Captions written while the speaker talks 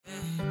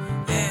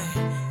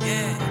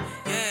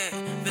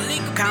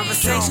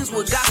Conversations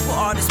with gospel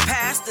artists,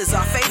 pastors.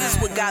 Our faith is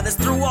what got us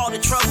through all the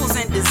troubles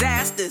and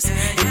disasters.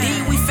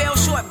 Indeed, we fell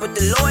short, but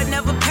the Lord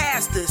never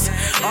passed us.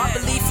 Our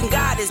belief in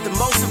God is the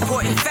most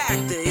important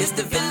factor. It's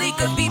the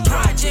Velika B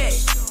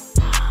Project.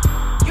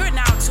 You're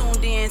now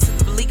tuned in to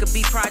the Velika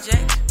B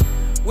Project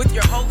with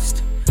your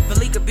host,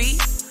 Velika B,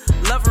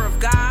 lover of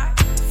God,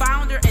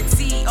 founder and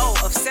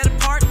CEO of Set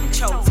Apart and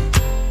Chosen.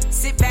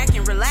 Sit back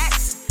and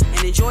relax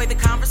and enjoy the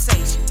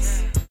conversations.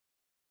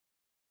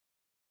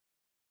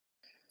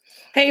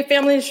 Hey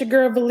family, it's your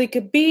girl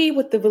Velika B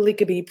with the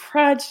Velika B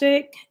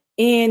Project,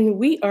 and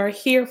we are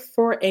here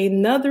for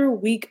another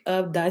week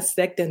of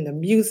dissecting the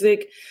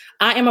music.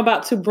 I am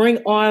about to bring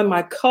on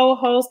my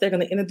co-host. They're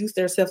going to introduce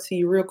themselves to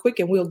you real quick,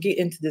 and we'll get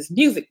into this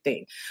music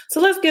thing. So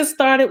let's get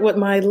started with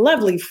my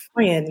lovely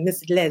friend,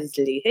 Miss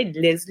Leslie. Hey,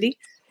 Leslie.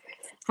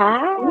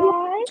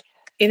 Hi.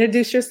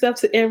 Introduce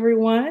yourself to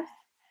everyone.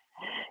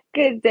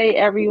 Good day,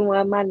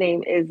 everyone. My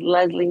name is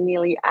Leslie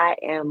Neely. I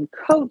am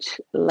Coach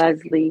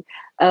Leslie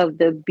of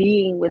the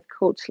Being with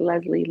Coach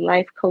Leslie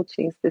life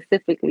coaching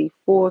specifically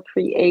for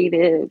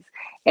creatives.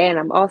 And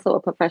I'm also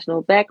a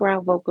professional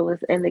background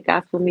vocalist in the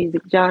gospel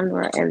music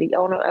genre and the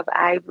owner of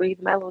I Breathe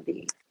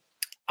Melody.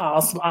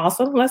 Awesome.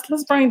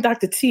 Let's bring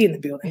Dr. T in the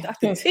building.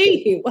 Dr.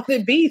 T, what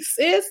it be,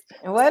 sis?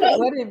 What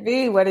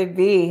it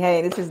be?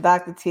 Hey, this is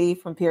Dr. T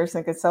from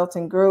Pearson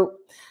Consulting Group.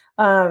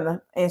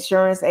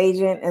 Insurance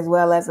agent as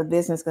well as a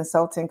business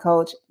consulting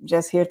coach,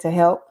 just here to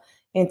help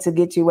and to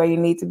get you where you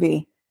need to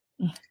be.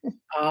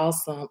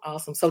 Awesome.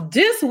 So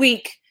this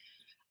week,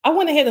 I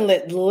went ahead and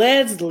let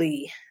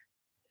Leslie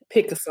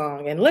pick a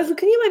song. And Leslie,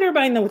 can you let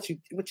everybody know what you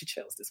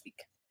chose this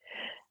week?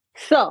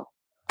 So,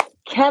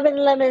 Kevin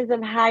Lemons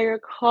and Higher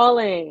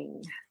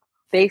Calling,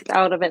 based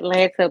out of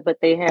Atlanta, but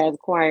they have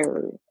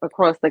choir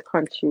across the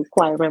country,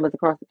 choir members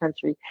across the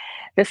country.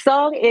 The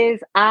song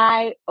is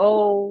I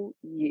Owe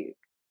You.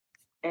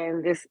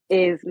 And this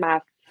is my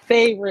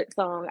favorite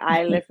song.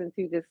 I listen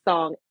to this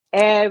song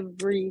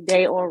every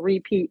day on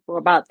repeat for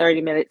about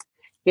 30 minutes.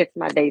 Gets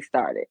my day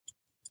started.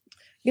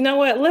 You know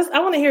what? I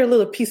want to hear a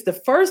little piece. The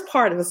first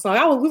part of the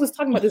song. We was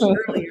talking about this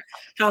earlier.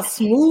 How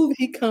smooth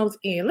he comes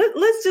in.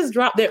 Let's just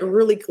drop that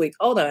really quick.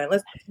 Hold on.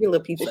 Let's get a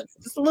little piece of it.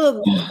 Just a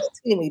little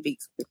teeny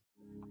piece.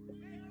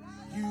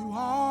 You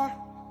are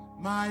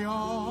my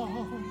all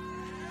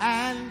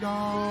and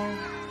all.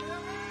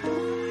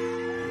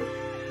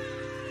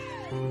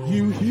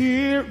 You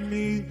hear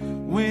me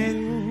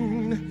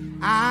when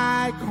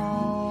I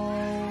call.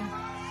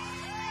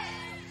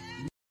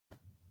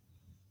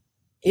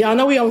 Yeah, I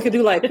know we only could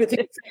do like 15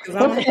 seconds.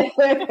 I'm not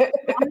trying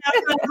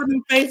for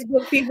them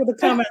Facebook people to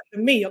come after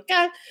me,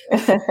 okay?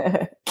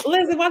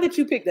 Leslie, why did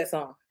you pick that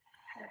song?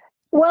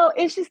 Well,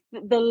 it's just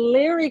the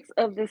lyrics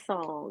of the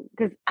song,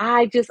 because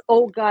I just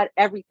owe God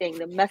everything.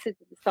 The message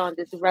of the song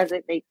just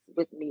resonates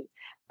with me.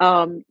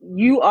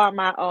 You are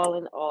my all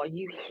in all.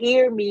 You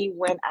hear me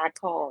when I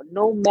call,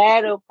 no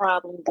matter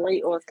problem,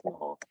 great or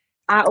small.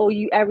 I owe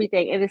you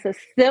everything. And it's a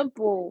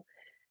simple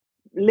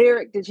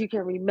lyric that you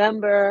can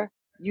remember,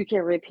 you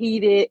can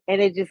repeat it,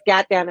 and it just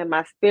got down in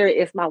my spirit.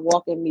 It's my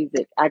walking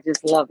music. I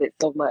just love it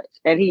so much.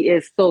 And he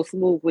is so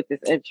smooth with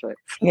this entrance.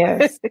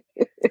 Yes.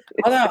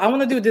 Hold on, I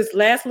want to do this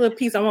last little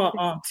piece. I want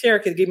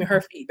Tara to give me her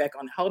feedback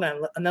on it. Hold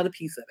on, another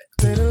piece of it.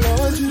 Say the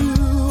Lord, you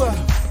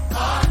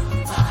are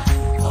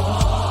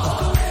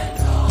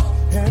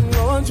and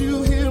Lord,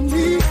 you hear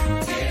me.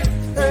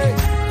 Hey.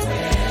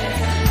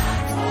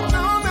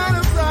 No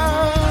matter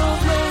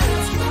problems,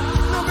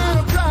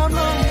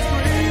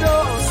 great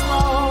or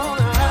small,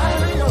 I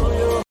owe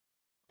you.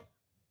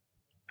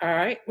 All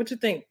right, what you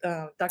think,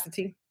 Dr.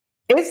 T?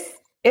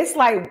 It's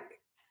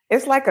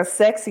like a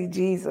sexy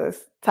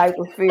Jesus type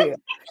of feel.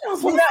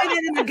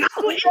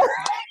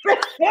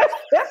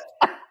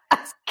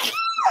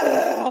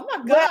 Oh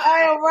my God!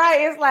 I am right.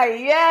 It's like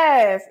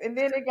yes, and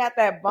then it got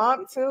that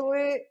bump to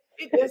it.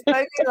 It's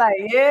like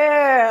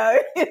yeah,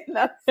 It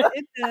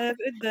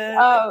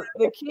does.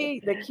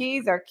 The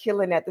keys are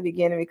killing at the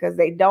beginning because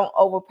they don't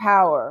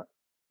overpower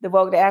the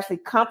vocal. They actually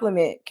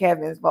complement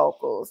Kevin's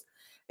vocals.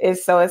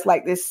 It's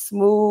like this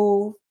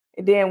smooth,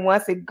 and then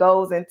once it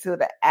goes into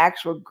the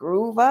actual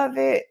groove of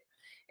it,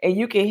 and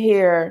you can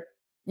hear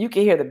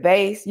the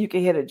bass, you can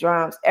hear the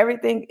drums,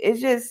 everything.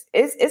 It's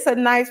a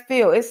nice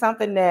feel. It's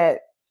something that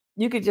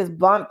you could just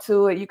bump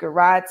to it. You could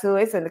ride to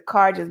it. It's in the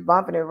car just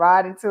bumping and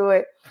riding to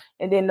it.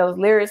 And then those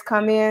lyrics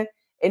come in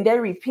and they're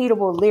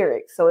repeatable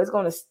lyrics. So it's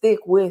going to stick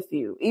with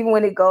you. Even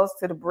when it goes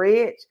to the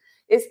bridge,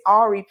 it's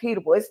all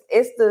repeatable.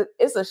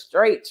 It's a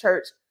straight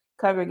church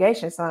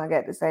congregation song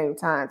at the same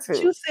time too.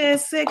 You said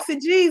sexy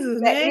Jesus,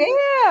 man.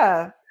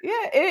 Yeah,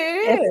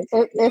 it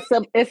is.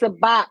 It's a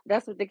bop.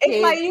 That's what the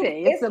kids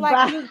say. It's a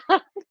bop.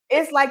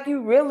 It's like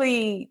you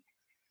really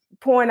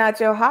pouring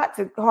out your heart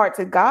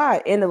to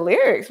God in the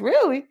lyrics,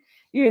 really.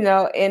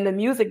 and the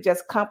music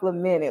just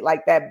complemented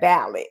like that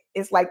ballad.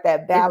 It's like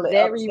that ballad,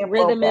 very up-tempo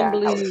rhythm and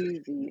ballad.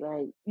 bluesy,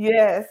 like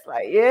Yes,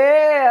 like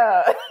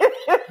yeah.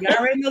 You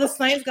already know the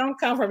Saints gonna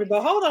come from me,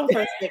 but hold on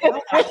for a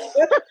second.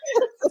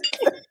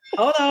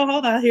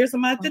 Hold on. Here's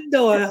somebody at the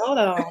door. Hold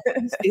on.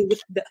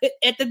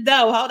 At the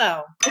door. Hold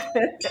on.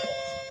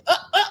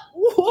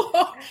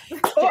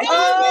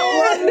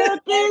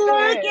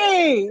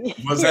 looky.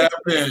 What's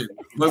happening?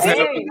 What's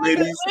happening,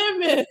 ladies?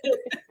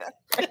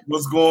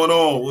 What's going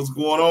on? What's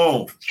going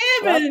on?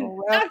 Kevin,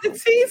 Dr.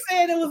 T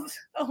said it was.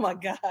 Oh my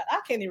God, I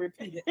can't even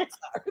repeat it.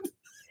 Sorry.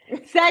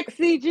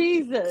 Sexy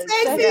Jesus.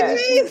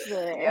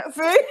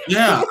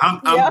 Yeah,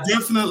 I'm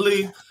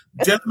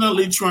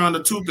definitely trying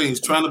to two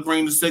things: trying to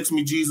bring the Sex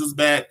Me Jesus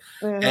back,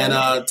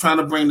 and trying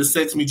to bring the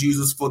Sex Me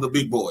Jesus for the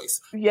big boys.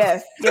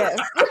 Yes.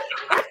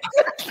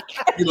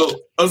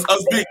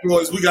 Us big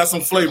boys, we got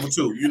some flavor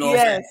too.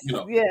 Yes.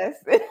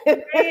 Man,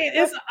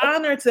 it's an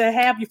honor to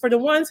have you. For the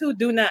ones who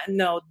do not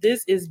know,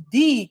 this is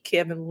the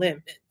Kevin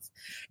Lemons.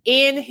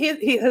 And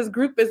his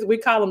group we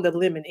call him the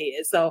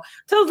Lemonhead. So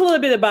tell us a little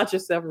bit about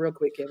yourself real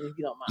quick, Kevin, if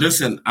you don't mind.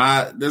 Listen,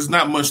 there's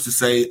not much to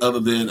say other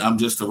than I'm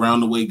just a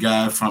round the way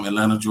guy from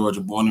Atlanta,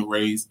 Georgia, born and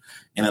raised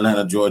in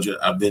Atlanta, Georgia.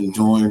 I've been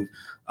doing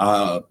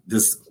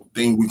this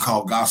thing we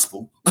call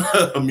gospel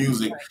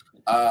music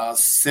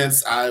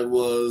since I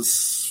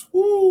was,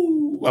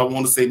 I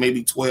want to say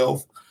maybe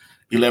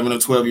 11 or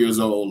 12 years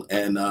old.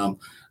 And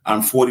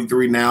I'm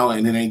 43 now,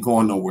 and it ain't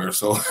going nowhere.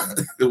 So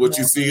what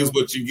you see is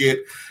what you get.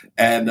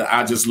 And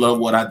I just love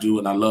what I do,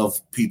 and I love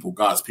people,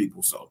 God's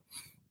people. So,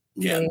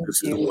 yeah,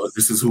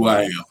 this is who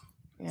I am.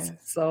 Yes.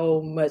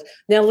 So much.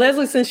 Now,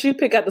 Leslie, since you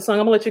pick out the song,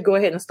 I'm going to let you go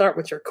ahead and start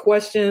with your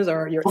questions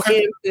or your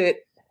input.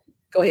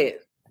 Go ahead.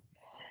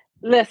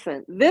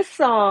 Listen, this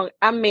song,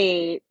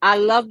 I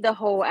love the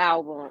whole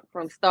album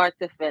from start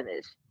to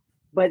finish.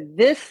 But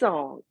this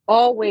song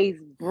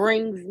always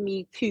brings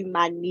me to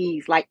my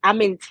knees. Like,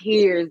 I'm in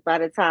tears by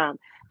the time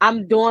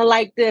I'm doing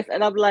like this,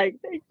 and I'm like,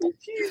 thank you,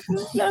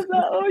 Jesus. I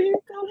owe you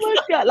so much,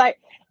 God. Like,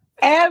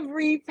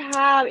 every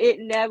time it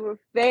never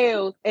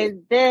fails.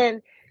 And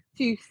then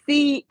to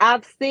see,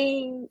 I've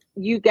seen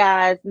you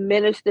guys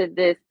minister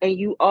this, and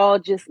you all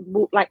just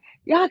move. Like,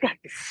 y'all got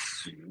the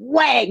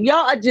swag.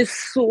 Y'all are just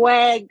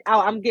swagged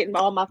out. I'm getting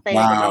all my fans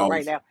out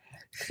right now.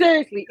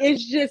 Seriously,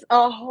 it's just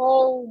a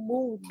whole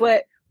move.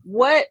 But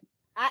what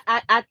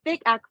I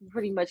think I can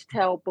pretty much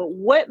tell, but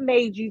what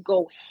made you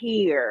go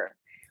here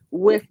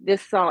with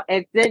this song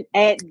and then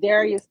add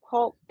Darius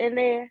Polk in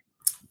there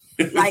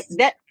like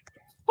that?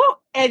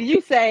 And you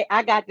say,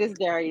 I got this,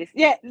 Darius.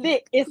 Yeah,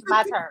 it's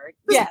my turn.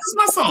 Yeah, This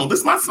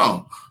is my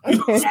song.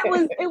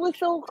 It was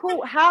so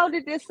cool. How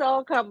did this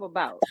song come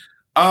about?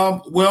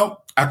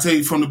 Well, I tell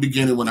you from the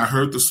beginning, when I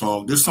heard the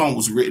song, this song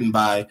was written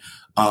by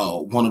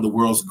one of the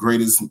world's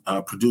greatest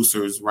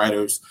producers,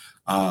 writers,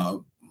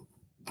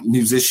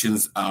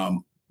 musicians,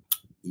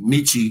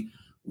 Michi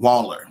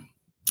Waller,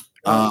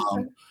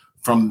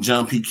 from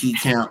John P. Key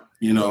Camp,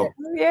 Yeah.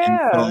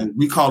 So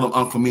we call him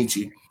Uncle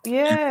Michi.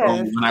 Yeah.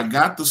 So when I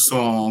got the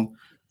song,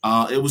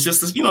 it was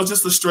just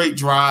a straight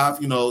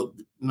drive,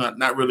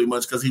 not really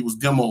much because he was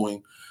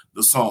demoing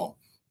the song.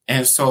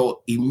 And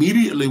so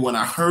immediately when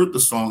I heard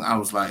the song, I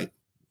was like,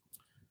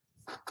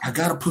 I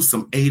got to put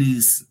some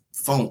 80s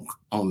funk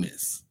on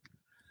this.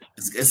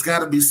 It's got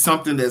to be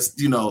something that's,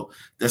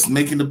 that's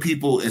making the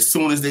people, as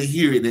soon as they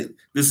hear it, that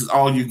this is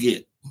all you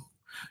get,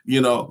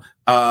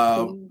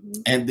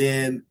 and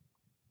then,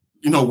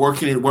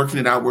 working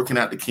it out, working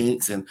out the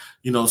kinks and,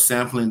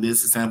 sampling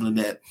this and sampling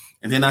that.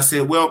 And then I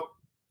said, well,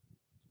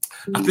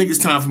 I think it's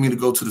time for me to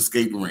go to the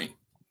skating ring.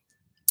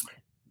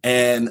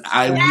 And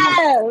I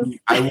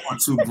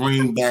want to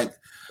bring back,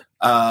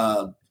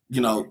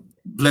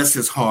 bless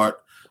his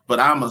heart, but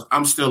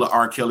I'm still an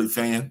R. Kelly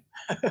fan.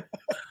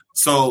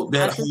 So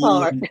that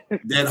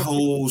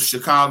whole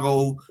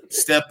Chicago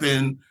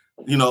stepping,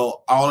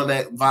 all of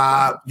that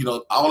vibe,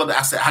 all of that.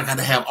 I said, I got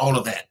to have all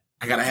of that.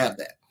 I got to have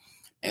that.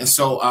 And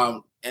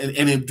so, and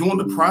in doing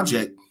the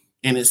project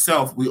in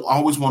itself, we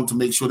always wanted to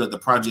make sure that the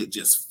project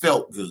just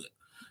felt good.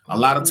 A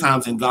lot of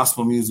times in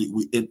gospel music,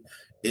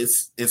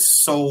 it's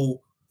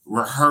so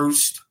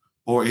rehearsed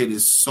or it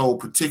is so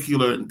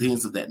particular and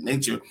things of that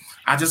nature.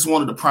 I just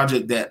wanted a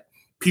project that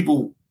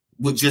people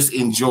would just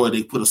enjoy.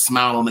 They put a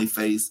smile on their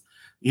face,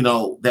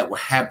 that were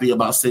happy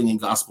about singing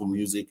gospel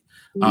music.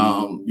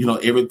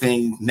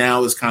 Everything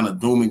now is kind of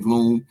doom and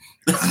gloom,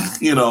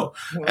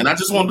 and I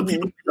just wanted the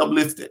people to be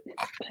uplifted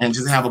and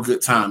just have a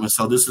good time. And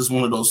so this is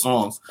one of those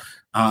songs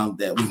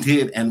that we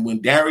did. And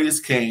when Darius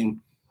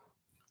came,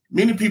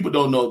 many people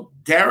don't know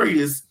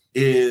Darius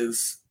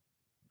is,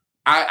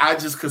 I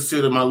just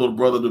consider my little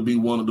brother to be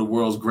one of the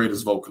world's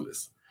greatest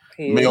vocalists.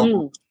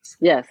 Male.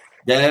 Yes.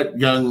 That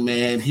young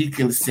man, he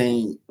can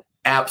sing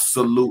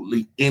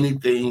absolutely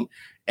anything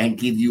and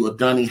give you a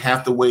Donny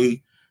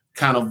Hathaway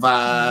kind of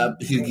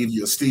vibe. He'll give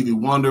you a Stevie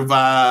Wonder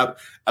vibe.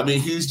 I mean,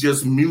 he's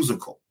just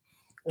musical.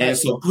 Right. And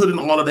so putting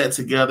all of that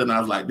together, and I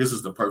was like, this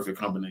is the perfect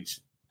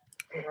combination.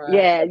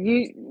 Yeah,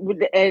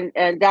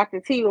 and Dr.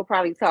 T will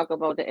probably talk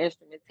about the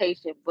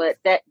instrumentation, but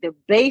that the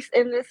bass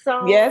in this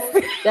song, Yes.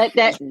 that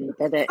at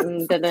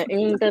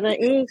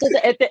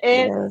the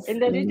end, Yes.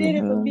 and then he did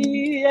it for Mhm.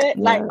 me.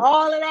 Like Yeah.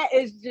 all of that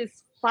is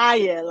just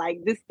fire.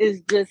 Like this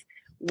is just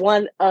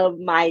one of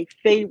my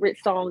favorite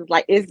songs.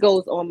 Like it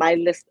goes on my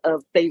list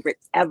of favorite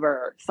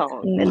ever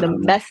songs, and the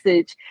Mhm.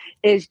 message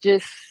is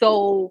just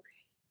so.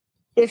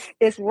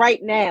 It's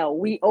right now.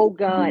 We owe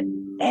God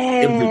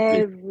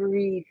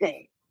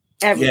everything.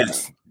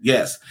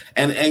 Yes.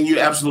 And you're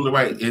absolutely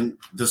right. And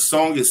the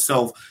song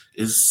itself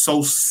is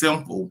so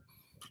simple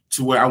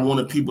to where I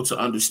wanted people to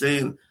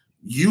understand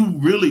you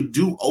really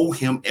do owe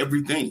him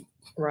everything.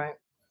 Right.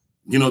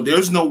 You know,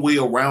 there's no way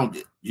around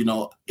it. You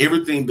know,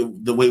 everything,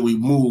 the way we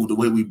move, the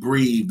way we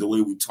breathe, the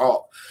way we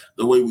talk,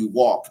 the way we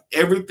walk,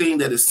 everything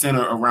that is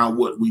centered around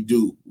what we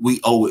do,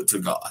 we owe it to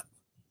God.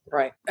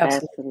 Right.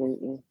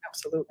 Absolutely.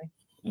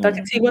 Mm.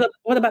 Dr. T,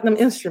 what about them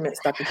instruments,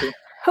 Dr. T?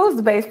 Who's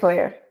the bass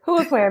player? Who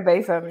was playing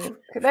bass on this?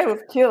 Because they was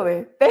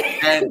killing.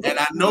 And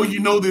I know you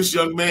know this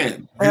young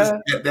man.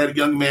 That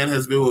young man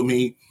has been with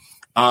me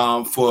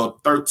for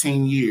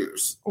 13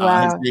 years.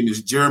 Wow. His name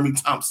is Jeremy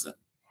Thompson.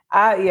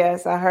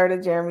 Yes, I heard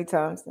of Jeremy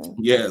Thompson.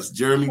 Yes,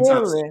 Jeremy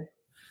Thompson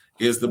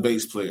is the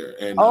bass player.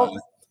 And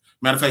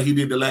matter of fact, he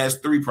did the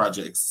last 3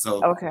 projects.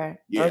 So okay.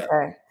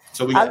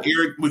 So we got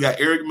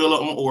Eric Miller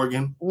on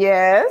organ.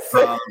 Yes.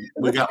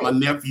 We got my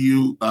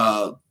nephew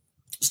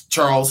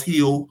Charles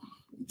Hill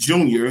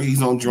Jr.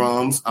 He's on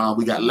drums.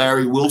 We got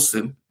Larry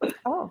Wilson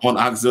on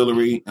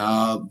auxiliary.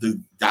 I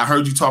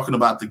heard you talking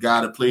about the guy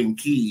that played in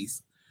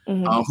keys,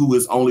 who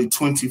is only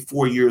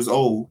 24 years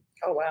old.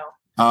 Oh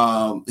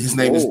wow. His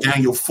name is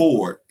Daniel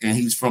Ford, and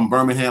he's from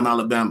Birmingham,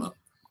 Alabama.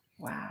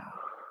 Wow.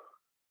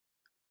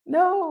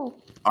 No.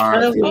 All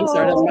right.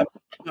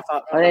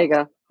 There you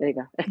go.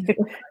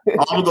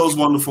 All of those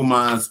wonderful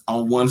minds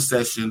on one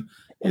session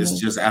is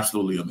just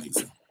absolutely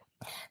amazing.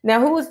 Now,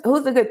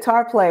 who's the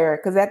guitar player?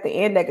 Because at the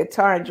end, that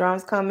guitar and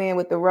drums come in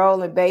with the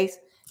roll and bass.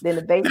 Then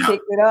the bass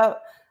picks it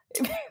up.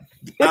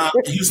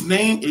 His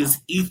name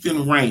is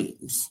Ethan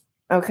Rames.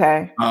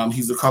 Okay.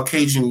 He's a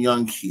Caucasian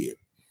young kid.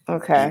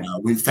 Okay.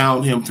 And, we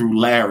found him through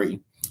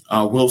Larry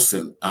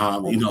Wilson.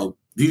 You know,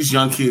 these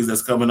young kids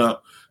that's coming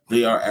up,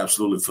 they are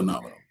absolutely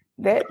phenomenal.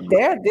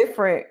 They're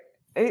different.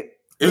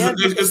 It's a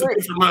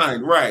different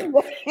mind, right?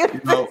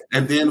 You know,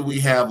 and then we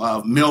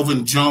have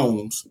Melvin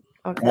Jones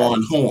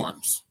on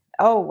horns.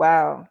 Oh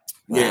wow!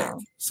 Yeah.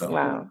 So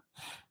wow.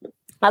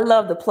 I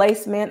love the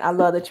placement. I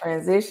love the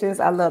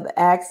transitions. I love the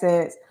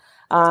accents.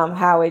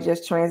 How it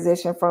just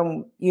transitioned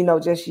from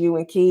just you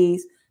and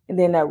keys, and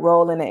then that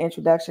roll and the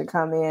introduction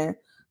come in.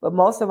 But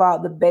most of all,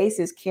 the bass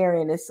is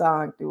carrying this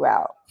song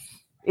throughout.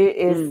 It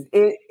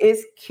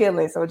is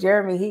killing. So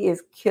Jeremy, he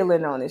is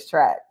killing on this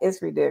track.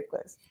 It's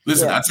ridiculous.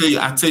 Listen, I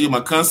tell you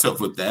my concept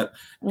with that.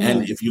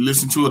 And if you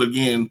listen to it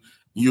again,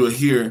 you will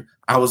hear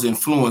I was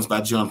influenced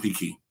by John P.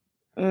 Key.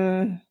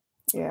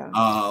 Yeah.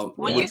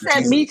 When you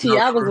said Michi,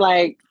 I was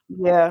like,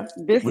 yeah.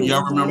 When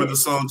y'all remember the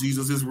song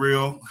Jesus is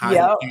Real, how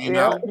it came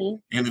out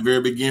in the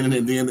very beginning,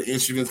 and then the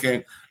instruments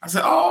came. I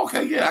said, "Oh,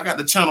 okay, yeah, I got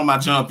to channel my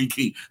John P.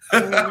 Key."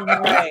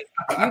 Right.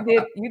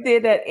 You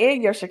did that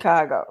in your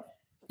Chicago.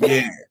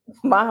 Yeah.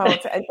 My whole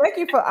time. Thank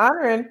you for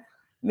honoring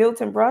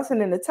Milton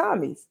Brunson and the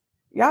Tommies.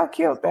 Y'all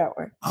killed that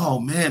one. Oh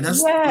man,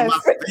 that's one of my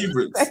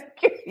favorites.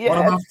 One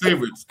of my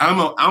favorites. I'm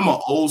an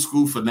old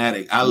school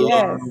fanatic. I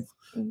love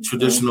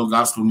traditional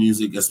gospel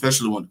music,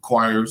 especially with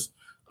choirs.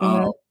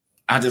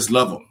 I just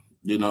love them.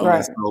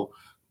 Right. So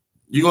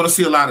you're going to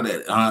see a lot of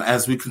that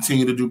as we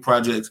continue to do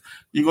projects.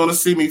 You're going to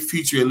see me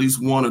feature at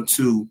least 1 or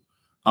 2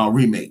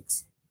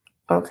 remakes.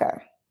 Okay.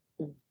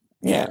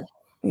 Yeah.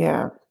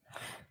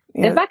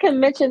 If I can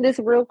mention this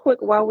real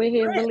quick while we're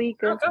here,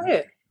 Malika. Go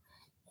ahead.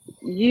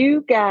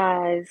 You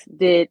guys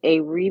did a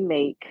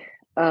remake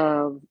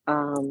of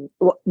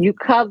you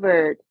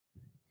covered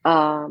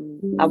I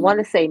want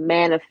to say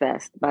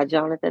Manifest by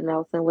Jonathan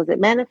Nelson. Was it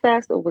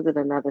Manifest or was it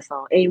another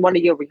song? In one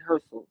of your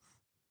rehearsals.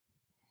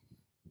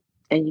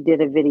 And you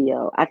did a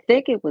video. I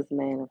think it was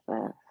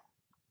Manifest.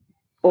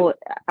 Or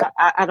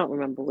I don't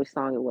remember which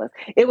song it was.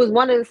 It was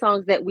one of the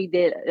songs that we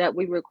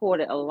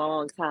recorded a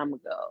long time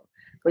ago.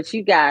 But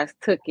you guys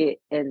took it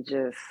and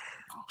just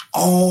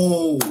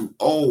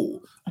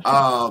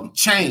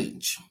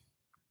Change.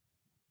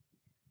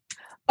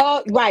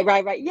 Oh,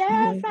 right.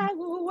 Yes, I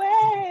will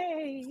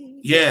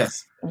wait.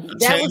 Yes.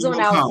 That was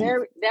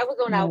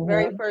on our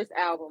very first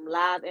album,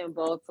 Live in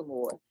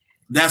Baltimore.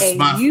 That's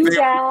my favorite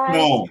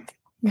song.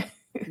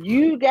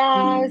 You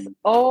guys,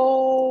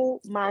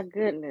 oh my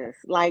goodness.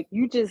 Like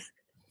you just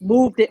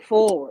moved it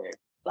forward.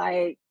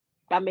 Like,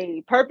 I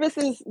mean,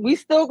 purposes, we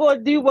still gonna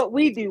do what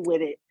we do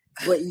with it.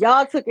 But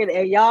y'all took it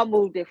and y'all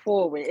moved it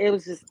forward. It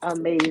was just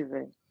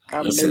amazing.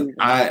 Listen,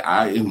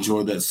 I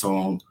enjoy that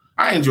song.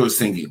 I enjoy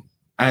singing.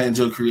 I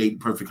enjoy creating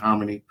perfect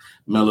harmony,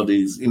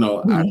 melodies.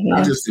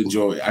 I just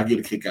enjoy it. I get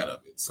a kick out of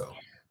it. So,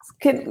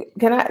 can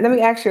I? Let me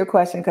ask you a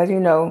question because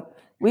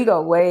we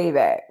go way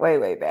back,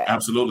 way back.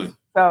 Absolutely.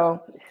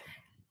 So,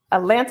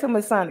 Atlanta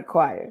Masonic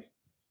Choir.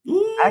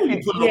 Ooh,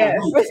 you put it on my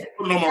roots.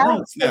 Put it on my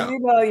roots now. You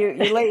know, your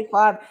late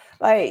father,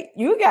 like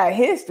you got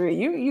history.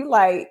 You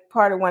like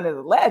part of one of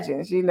the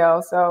legends, you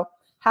know. So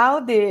how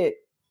did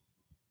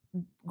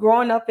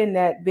growing up in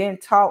that, being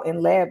taught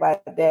and led by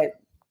that,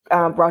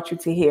 brought you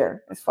to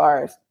here as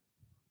far as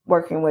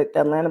working with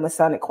the Atlanta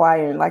Masonic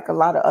Choir and like a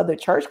lot of other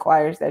church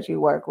choirs that you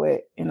work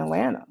with in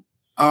Atlanta?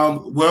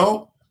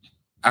 Well,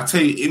 I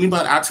tell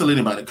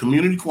anybody,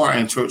 community choir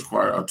and church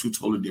choir are two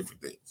totally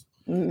different things.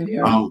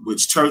 Mm-hmm. With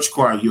church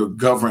choir, you're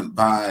governed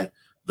by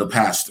the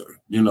pastor,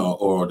 you know,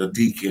 or the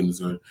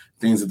deacons or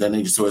things of that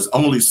nature. So it's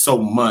only so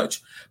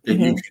much that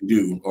you can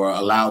do or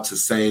allowed to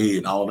say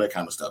and all that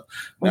kind of stuff.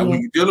 Now,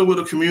 when you're dealing with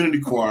a community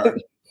choir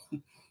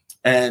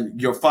and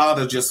your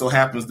father just so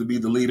happens to be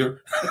the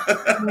leader,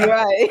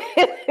 right?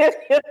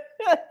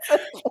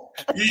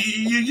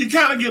 you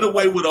kind of get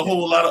away with a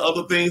whole lot of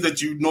other things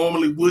that you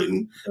normally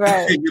wouldn't,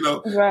 right? You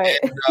know, right?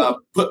 And,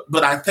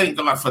 but I thank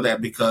God for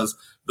that, because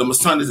the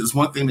Masonics is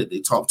one thing that they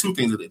taught. Two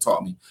things that they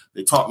taught me.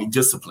 They taught me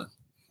discipline.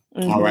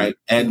 Mm-hmm. All right.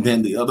 And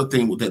then the other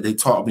thing that they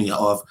taught me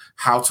of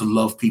how to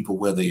love people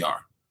where they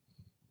are.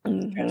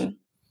 Mm-hmm.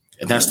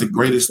 And that's the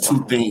greatest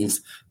two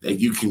things that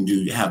you can do.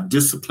 You have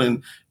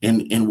discipline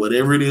in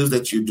whatever it is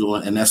that you're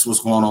doing. And that's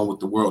what's going on with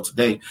the world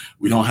today.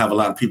 We don't have a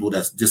lot of people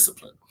that's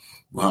disciplined.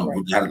 We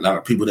got a lot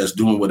of people that's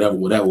doing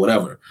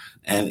whatever.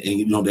 And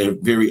you know, they're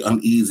very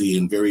uneasy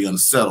and very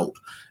unsettled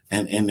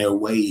and in their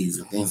ways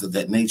and things of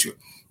that nature.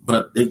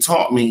 But they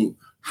taught me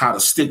how to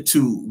stick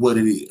to what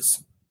it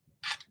is.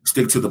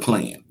 Stick to the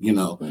plan, you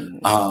know.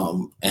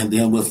 And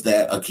then with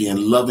that,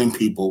 again, loving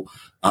people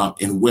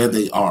and where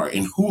they are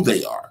and who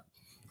they are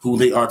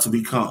to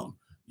become.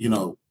 You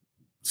know,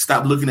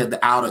 stop looking at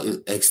the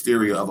outer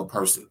exterior of a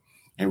person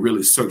and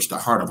really search the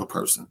heart of a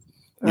person,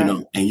 you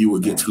know, and you will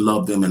get to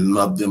love them and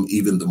love them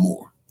even the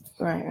more.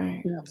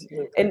 Right.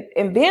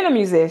 And being a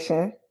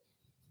musician,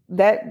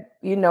 that,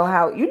 you know,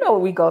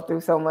 what we go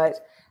through so much.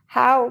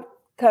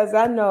 Because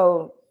I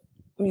know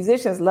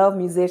musicians love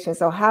musicians.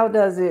 So how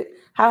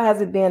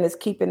has it been as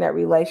keeping that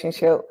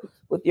relationship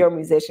with your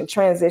musician,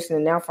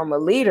 transitioning now from a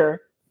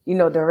leader, you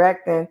know,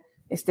 directing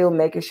and still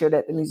making sure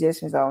that the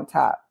musicians are on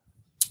top?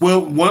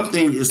 Well, one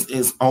thing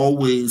is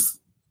always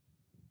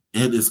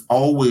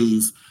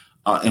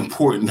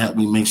important that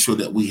we make sure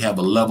that we have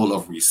a level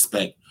of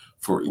respect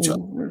for each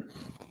other.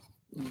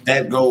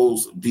 That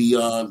goes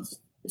beyond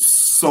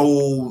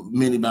so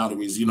many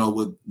boundaries, you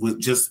know, with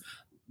just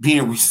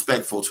being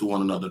respectful to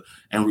one another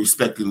and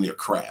respecting their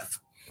craft.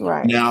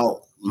 Right.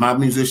 Now, my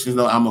musicians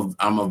know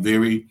I'm a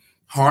very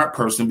hard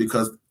person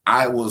because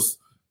I was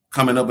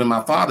coming up, and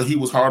my father, he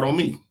was hard on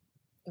me.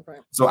 Right.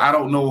 So I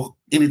don't know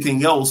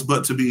anything else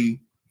but to be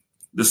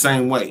the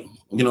same way.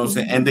 You know what I'm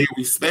saying? And they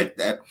respect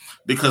that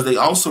because they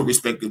also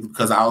respect it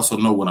because I also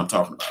know what I'm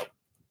talking about.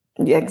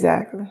 Yeah,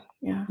 exactly.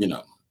 Yeah. You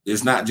know,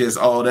 it's not just,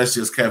 oh, that's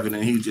just Kevin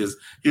and he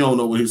don't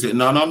know what he said.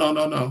 No.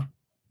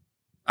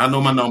 I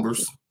know my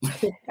numbers.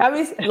 I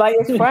mean, like,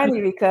 it's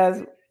funny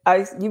because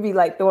you be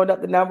like throwing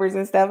up the numbers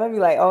and stuff. I'd be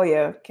like, oh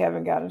yeah,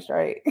 Kevin got them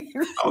straight.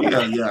 Oh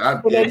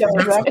yeah. They know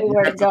exactly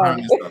where to go.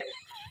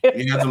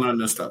 You have to learn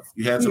this stuff.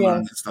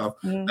 Learn this stuff.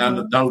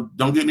 Now,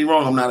 don't get me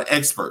wrong. I'm not an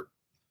expert.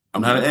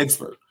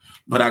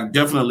 But I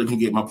definitely can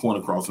get my point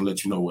across and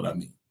let you know what I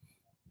mean.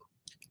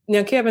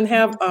 Now, Kevin,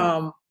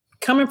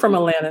 coming from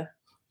Atlanta,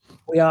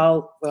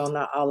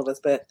 not all of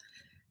us, but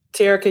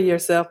Terica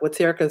yourself,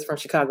 Terica is from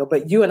Chicago,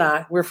 but you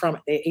and we're from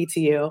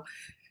ATL.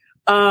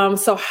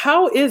 So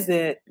how is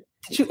it,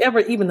 did you ever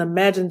even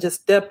imagine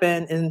just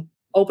stepping and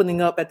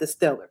opening up at the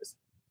Stellars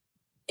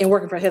and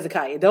working for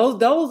Hezekiah?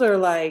 Those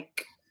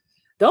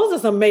are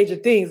some major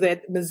things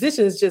that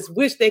musicians just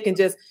wish they can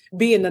just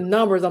be in the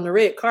numbers on the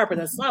red carpet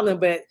and something,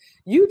 but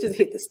you just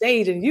hit the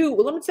stage and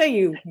let me tell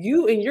you,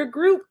 you and your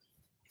group,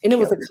 and it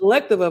was a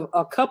collective of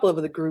a couple of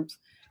the groups,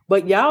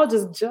 but y'all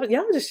just showed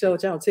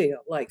y'all tail.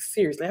 Like,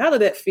 seriously, how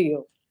did that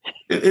feel?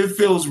 It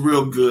feels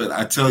real good.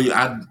 I tell you,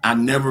 I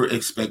never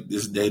expect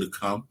this day to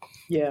come.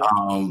 Yeah.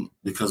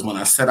 Because when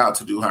I set out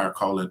to do Higher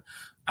Calling,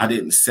 I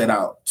didn't set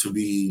out to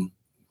be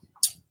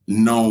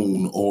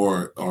known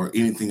or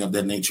anything of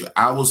that nature.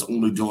 I was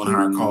only doing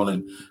Higher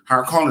Calling.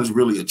 Higher Calling is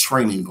really a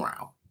training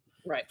ground,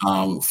 right?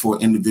 For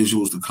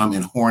individuals to come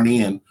and horn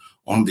in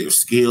on their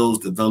skills,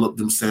 develop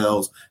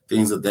themselves,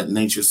 things of that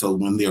nature. So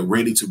when they're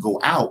ready to go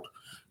out,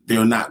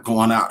 they're not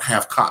going out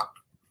half-cocked.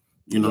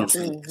 You know what I'm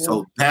saying? Mm-hmm.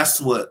 So that's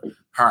what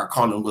Higher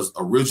Calling was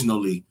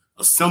originally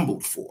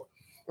assembled for.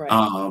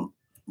 Right.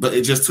 But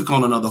it just took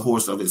on another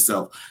horse of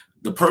itself.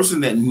 The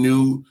person that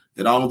knew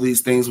that all of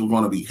these things were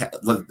going to be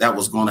that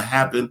was going to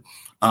happen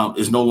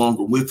is no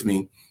longer with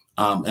me,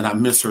 and I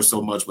miss her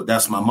so much. But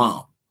that's my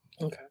mom.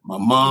 Okay. My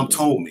mom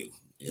told me,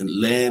 and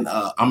Len,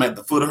 I'm at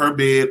the foot of her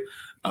bed,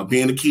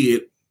 being a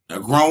kid, a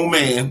grown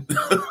man,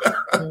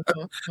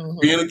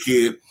 being a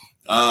kid,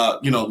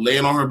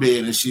 laying on her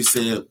bed, and she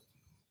said,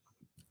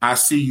 "I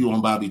see you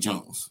on Bobby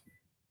Jones.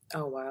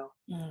 Oh wow!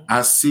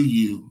 I see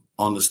you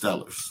on the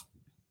Stellars.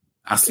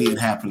 I see it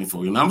happening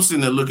for you." And I'm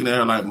sitting there looking at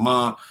her like,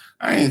 "Mom,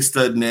 I ain't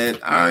studying that.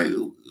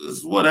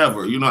 It's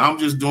whatever. I'm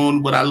just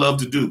doing what I love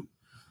to do."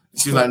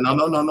 She's like,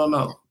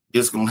 no.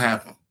 It's going to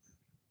happen.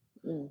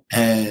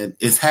 And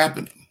it's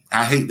happening.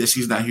 I hate that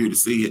she's not here to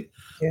see it,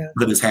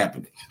 but it's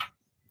happening.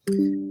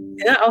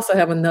 And I also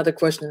have another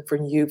question for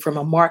you from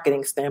a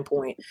marketing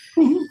standpoint.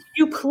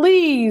 You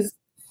please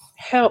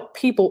help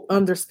people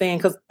understand,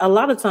 because a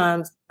lot of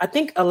times I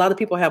think a lot of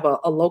people have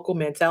a local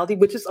mentality,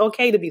 which is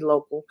okay to be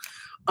local.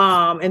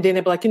 And then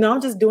they're like,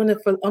 I'm doing it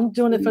for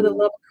the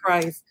love of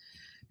Christ.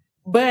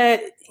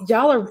 But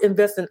y'all are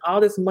investing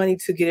all this money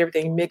to get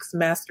everything mixed,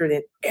 mastered,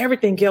 and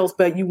everything else,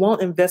 but you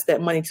won't invest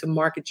that money to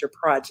market your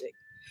project.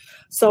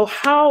 So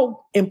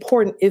how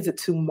important is it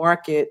to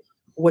market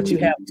what you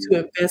have,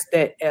 to invest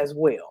that as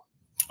well?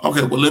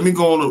 Okay, well, let me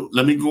go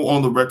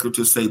on the record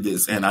to say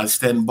this, and I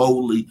stand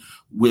boldly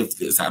with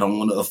this. I don't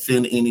want to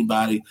offend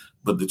anybody,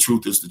 but the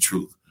truth is the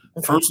truth.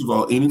 Okay. First of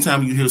all,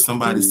 anytime you hear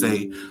somebody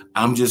say,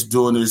 I'm just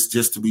doing this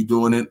just to be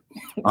doing it,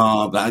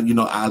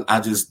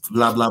 I just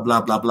blah, blah,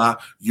 blah, blah, blah,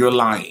 you're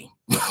lying.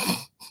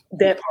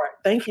 That part.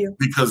 Thank you.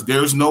 Because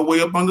there's no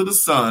way up under the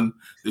sun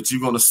that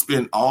you're going to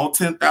spend all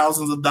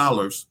 $10,000s of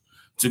dollars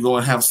to go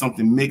and have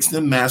something mixed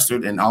and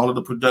mastered and all of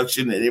the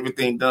production and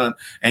everything done,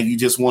 and you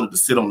just want it to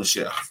sit on the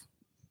shelf.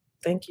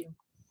 Thank you.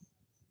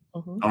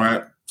 Mm-hmm. All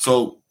right.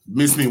 So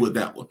miss me with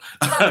that one.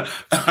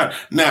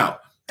 Now,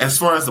 as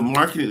far as the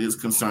marketing is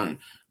concerned,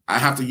 I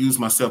have to use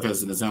myself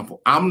as an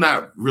example. I'm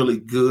not really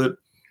good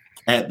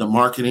at the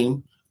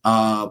marketing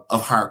of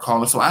Higher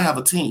Calling. So I have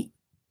a team.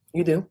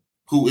 You do?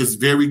 Who is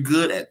very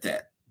good at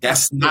that.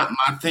 That's not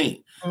my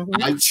thing.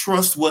 Mm-hmm. I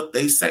trust what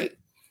they say.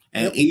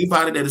 And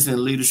anybody that is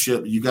in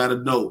leadership, you got to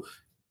know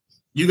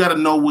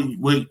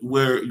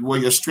where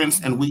your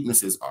strengths and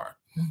weaknesses are.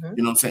 Mm-hmm.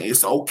 You know what I'm saying?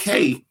 It's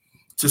okay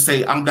to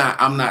say, I'm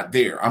not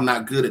there. I'm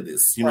not good at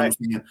this. You know what I'm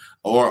saying?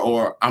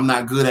 Or I'm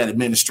not good at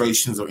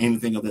administrations or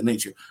anything of that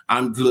nature.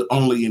 I'm good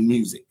only in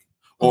music,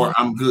 or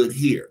I'm good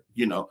here.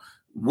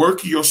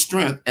 Work your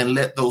strength and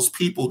let those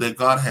people that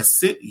God has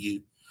sent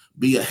you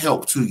be a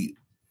help to you.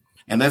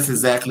 And that's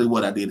exactly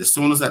what I did. As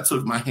soon as I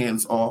took my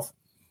hands off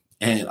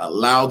and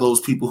allow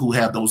those people who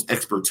have those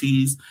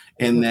expertise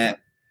in that,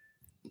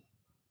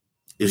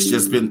 it's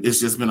just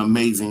been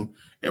amazing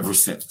ever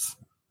since.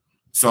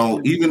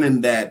 So even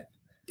in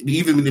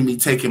me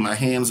taking my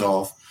hands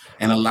off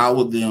and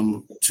allowing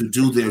them to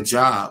do their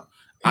job,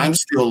 I'm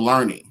still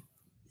learning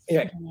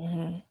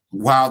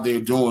while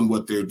they're doing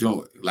what they're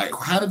doing. Like,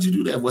 how did you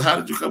do that? Well, how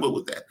did you come up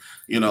with that?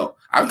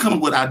 I come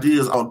up with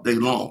ideas all day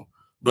long,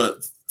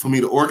 but for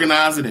me to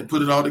organize it and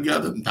put it all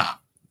together,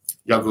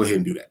 y'all go ahead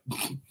and do that.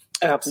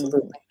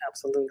 Absolutely.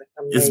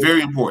 Amazing. It's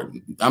very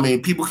important. I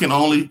mean, people can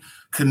only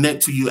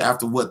connect to you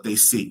after what they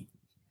see.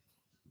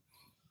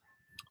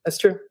 That's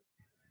true.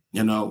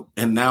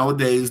 And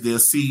nowadays they'll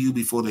see you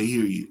before they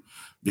hear you,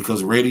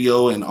 because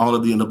radio and all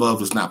of the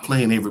above is not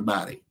playing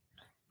everybody.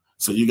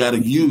 So you got to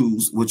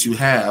use what you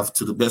have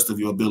to the best of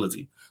your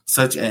ability,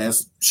 such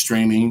as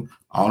streaming,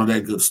 all of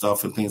that good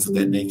stuff and things of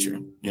that nature.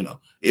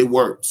 It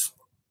works.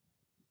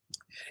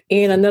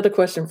 And another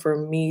question for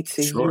me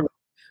to you.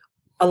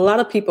 A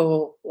lot of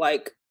people,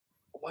 like,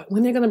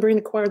 when they're going to bring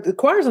the choir? The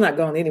choirs are not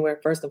going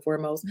anywhere, first and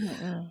foremost.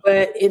 Mm-hmm.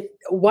 But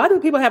why do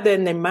people have that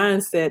in their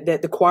mindset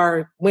that the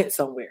choir went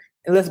somewhere?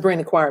 And let's bring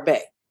the choir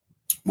back.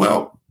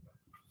 Well,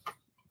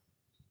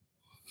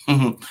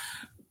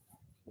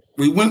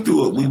 we went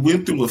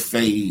through a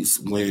phase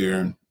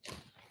where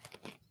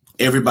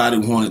everybody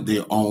wanted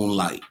their own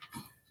light.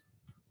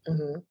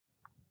 Mm-hmm.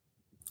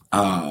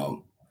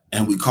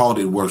 And we called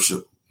it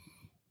worship.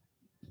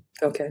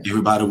 Okay.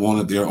 Everybody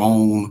wanted their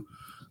own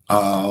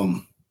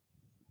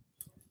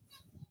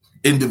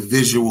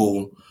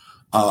individual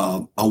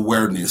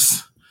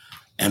awareness,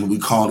 and we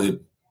called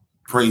it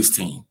praise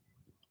team.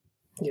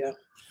 Yeah.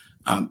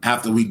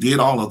 After we did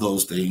all of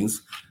those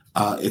things,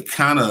 it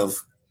kind of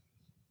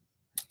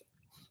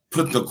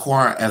put the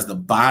choir as the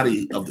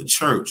body of the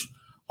church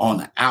on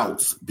the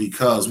outs,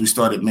 because we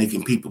started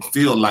making people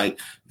feel like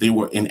they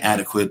were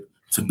inadequate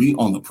to be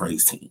on the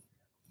praise team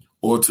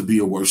or to be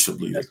a worship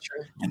leader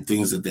and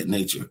things of that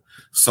nature.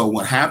 So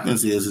what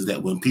happens is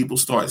that when people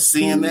start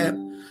seeing that,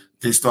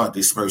 they start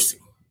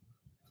dispersing.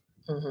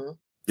 Mm-hmm.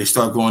 They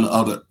start going to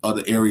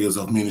other areas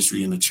of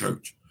ministry in the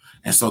church.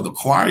 And so the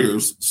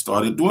choirs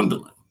started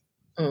dwindling.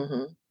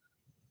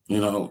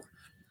 Mm-hmm.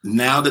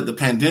 Now that the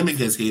pandemic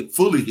has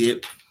fully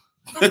hit,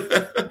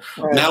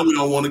 now we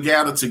don't want to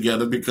gather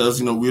together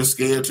because, we're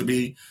scared to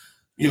be,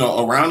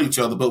 around each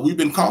other. But we've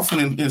been coughing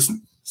and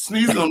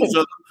sneezing on each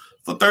other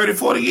for 30,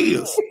 40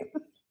 years.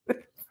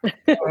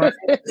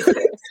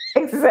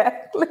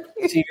 Exactly.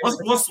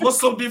 What's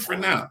so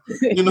different now?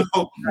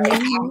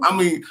 I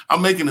mean,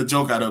 I'm making a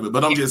joke out of it,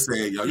 but I'm just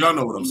saying, y'all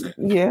know what I'm saying.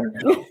 Yeah.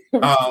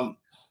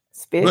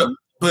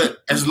 But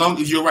as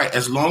long as you're right,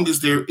 as long as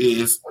there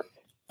is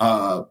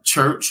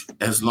church,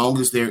 as long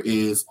as there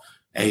is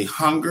a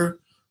hunger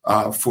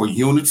for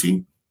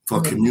unity,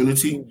 for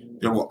community,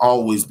 there will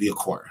always be a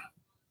choir.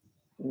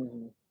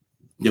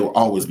 There will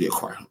always be a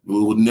choir. We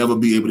will never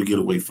be able to get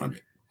away from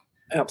it.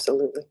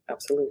 Absolutely.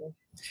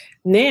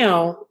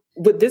 Now,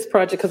 with this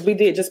project, because we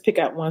did just pick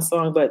out one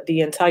song, but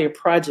the entire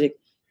project,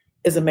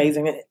 is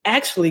amazing. And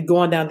actually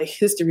going down the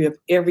history of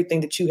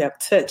everything that you have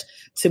touched,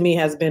 to me,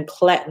 has been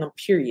platinum,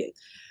 period.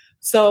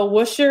 So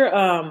what's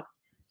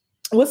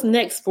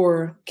next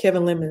for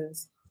Kevin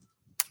Lemons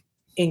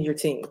in your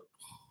team?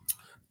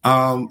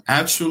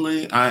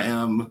 Actually, I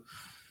am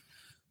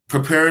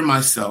preparing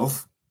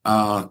myself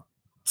to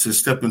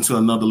step into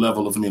another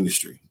level of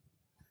ministry.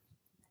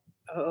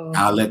 Uh-oh.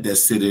 I'll let that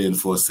sit in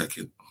for a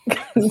second. Are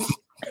you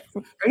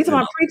talking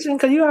about preaching?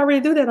 Because you already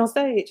do that on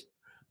stage.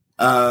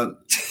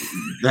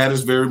 That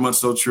is very much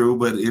so true,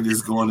 but it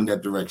is going in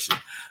that direction.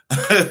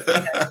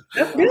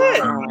 That's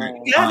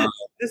good.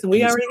 Listen,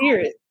 we already hear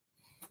it.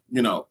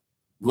 You know,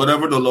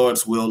 whatever the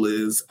Lord's will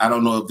is, I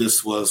don't know if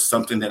this was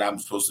something that I'm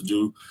supposed to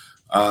do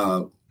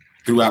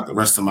throughout the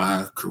rest of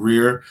my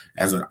career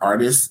as an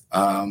artist,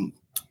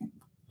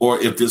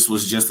 or if this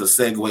was just a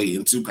segue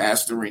into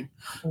pastoring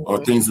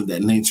or things of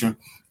that nature.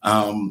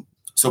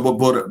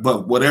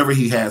 But whatever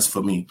he has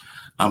for me,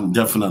 I'm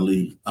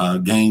definitely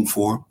game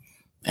for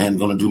and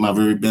going to do my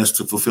very best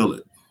to fulfill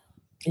it.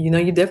 You know,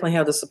 you definitely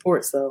have the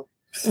support, so.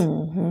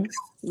 Mm-hmm.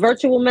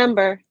 Virtual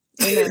member.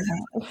 I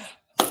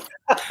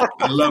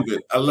love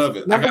it.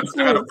 I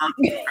got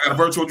a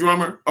virtual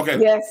drummer.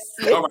 Okay. Yes.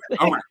 All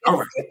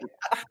right.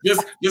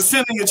 Just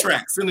send in your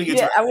tracks.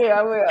 I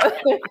will.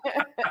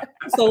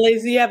 So,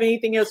 ladies, do you have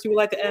anything else you would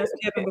like to ask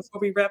Kevin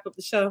before we wrap up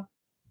the show?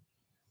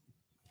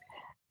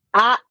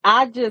 I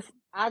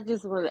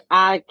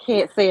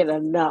can't say it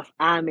enough.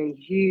 I'm a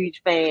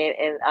huge fan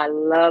and I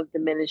love the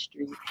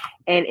ministry.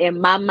 And in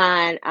my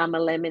mind, I'm a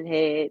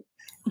Lemonhead.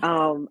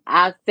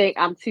 I think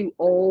I'm too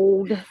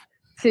old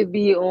to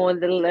be on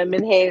the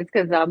Lemonheads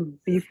because I'm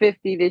be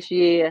 50 this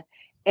year.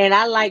 And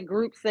I like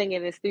group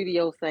singing and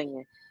studio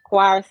singing.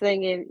 Choir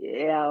singing,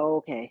 yeah,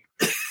 okay.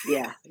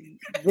 Yeah.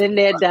 Been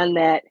there, done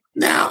that.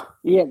 Now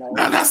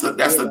that's a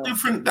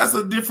different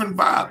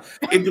vibe.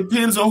 It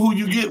depends on who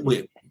you get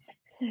with.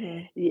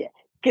 Yeah.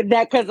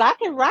 Because I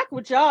can rock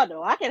with y'all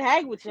though. I can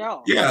hang with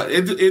y'all. Yeah,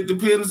 it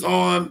depends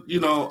on,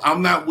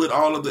 I'm not with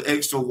all of the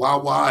extra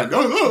wah and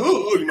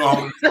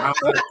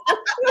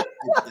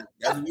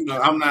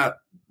I'm not.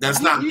 That's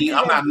not me.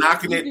 I'm not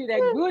knocking it. You do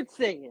that good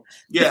singing.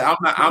 Yeah,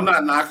 I'm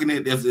not knocking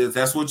it. If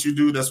that's what you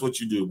do, that's what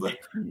you do. But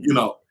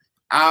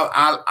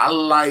I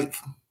like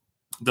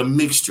the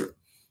mixture.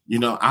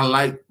 I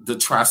like the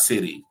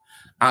Tri-City.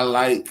 I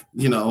like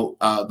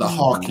the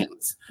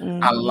Hawkins.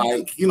 I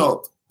like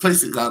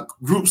places,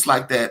 groups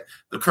like that,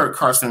 the Kurt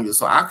Carson.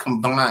 So I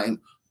combine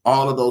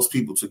all of those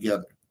people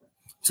together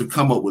to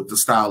come up with the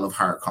style of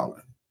Higher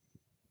Calling.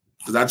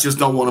 Because I just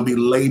don't want to be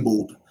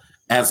labeled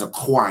as a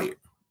choir.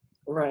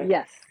 Right.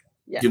 Yes.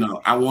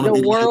 I want to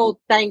be. The world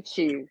thanks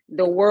you.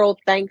 The world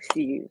thanks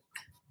you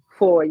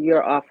for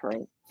your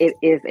offering. It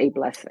is a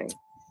blessing.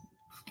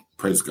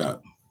 Praise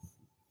God.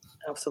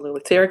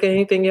 Absolutely. Terica,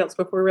 anything else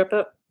before we wrap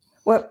up?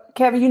 Well,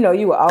 Kevin, you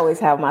will always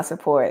have my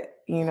support.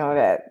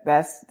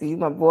 That's you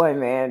my boy,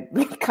 man,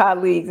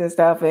 colleagues and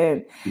stuff.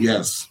 And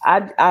yes,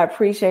 I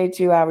appreciate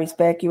you. I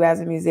respect you as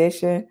a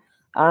musician.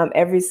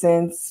 Ever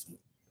since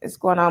it's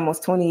going on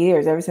almost 20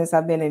 years, ever since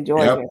I've been in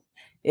Georgia,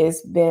 it's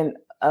been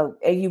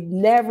and you've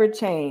never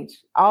changed.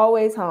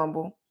 Always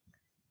humble,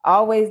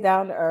 always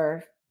down to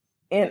earth,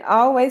 and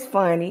always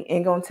funny,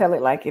 and gonna tell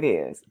it like it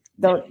is.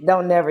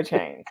 Don't never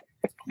change.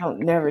 Don't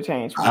never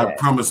change. I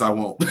promise I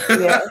won't.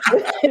 Yeah.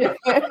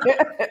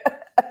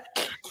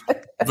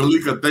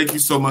 Velika, thank you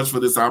so much for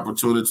this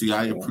opportunity.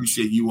 I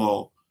appreciate you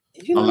all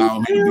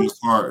allowing me to be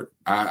part.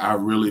 I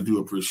really do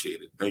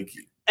appreciate it. Thank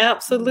you.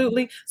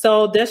 Absolutely.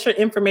 So that's your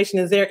information.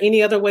 Is there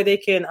any other way they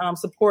can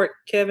support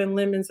Kevin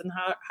Lemons and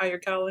Higher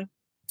Calling?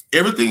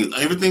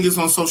 Everything is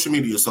on social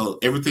media. So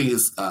everything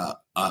is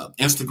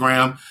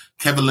Instagram,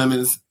 Kevin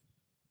Lemons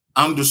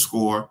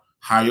 _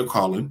 Higher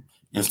Calling,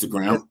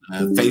 Instagram,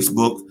 and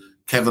Facebook,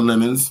 Kevin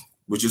Lemons,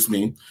 which is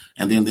me.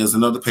 And then there's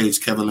another page,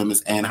 Kevin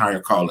Lemons and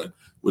Higher Calling,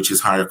 which is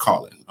Higher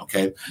Calling.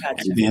 Okay.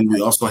 Gotcha. And then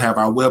we also have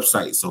our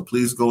website. So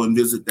please go and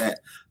visit that,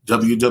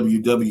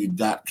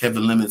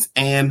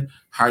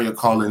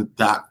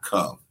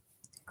 www.kevinlemonsandhighercalling.com.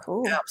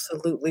 Cool.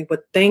 Absolutely.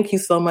 But thank you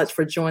so much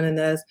for joining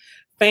us.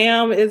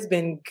 Fam, it's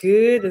been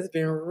good. It's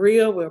been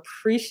real. We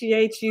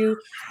appreciate you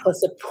for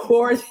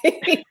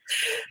supporting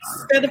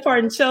Set Apart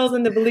and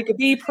Chosen, the Velika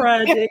B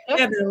Project,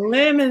 Kevin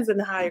Lemons and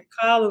Higher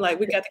Calling. Like,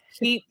 we got to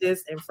keep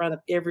this in front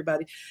of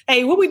everybody.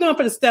 Hey, what we doing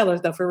for the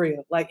Stellars, though, for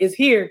real? Like, it's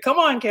here. Come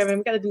on, Kevin.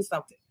 We got to do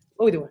something.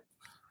 What we doing?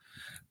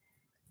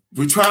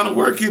 We're trying to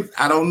work it.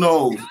 I don't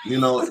know.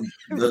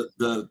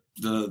 The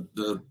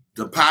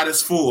pot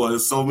is full.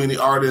 There's so many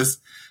artists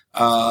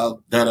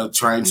that are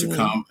trying to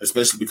come,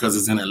 especially because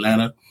it's in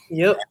Atlanta.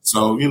 Yep.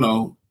 So,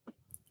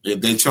 if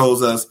they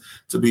chose us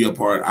to be a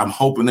part, I'm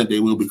hoping that they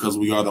will because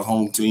we are the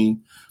home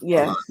team.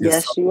 Yeah.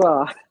 Yes, you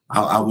are.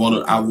 I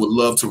would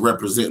love to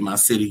represent my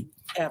city.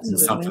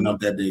 Absolutely. Something of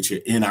that nature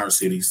in our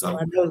city. So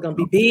I know it's going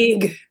to be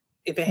big.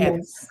 If it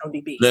happens, it's going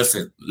to be big.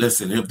 Listen,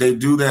 if they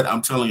do that,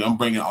 I'm telling you, I'm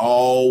bringing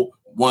all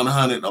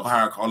 100 of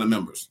Higher Calling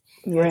members.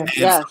 Yeah.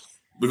 Yes.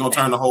 We're gonna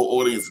turn the whole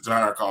audience into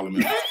her calling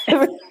me.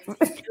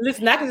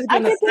 Listen, I can just be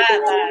on the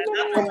sideline.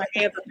 I throw my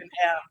hands up in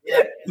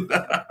the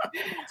air.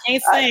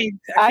 Can't sing.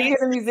 I give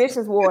the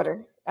musicians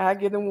water. I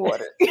give them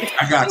water.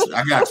 I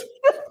got you.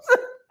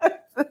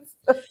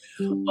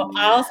 Well,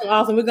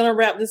 awesome. We're gonna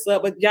wrap this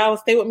up, but y'all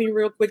stay with me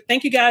real quick.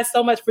 Thank you guys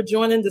so much for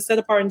joining the Set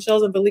Apart and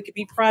Chosen Velika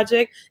B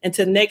Project.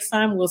 Until next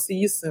time, we'll see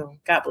you soon.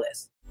 God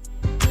bless.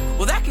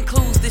 Well, that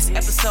concludes this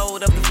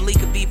episode of the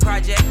Velika B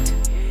Project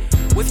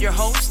with your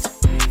host,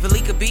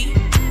 Velika B.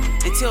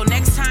 Until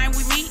next time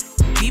we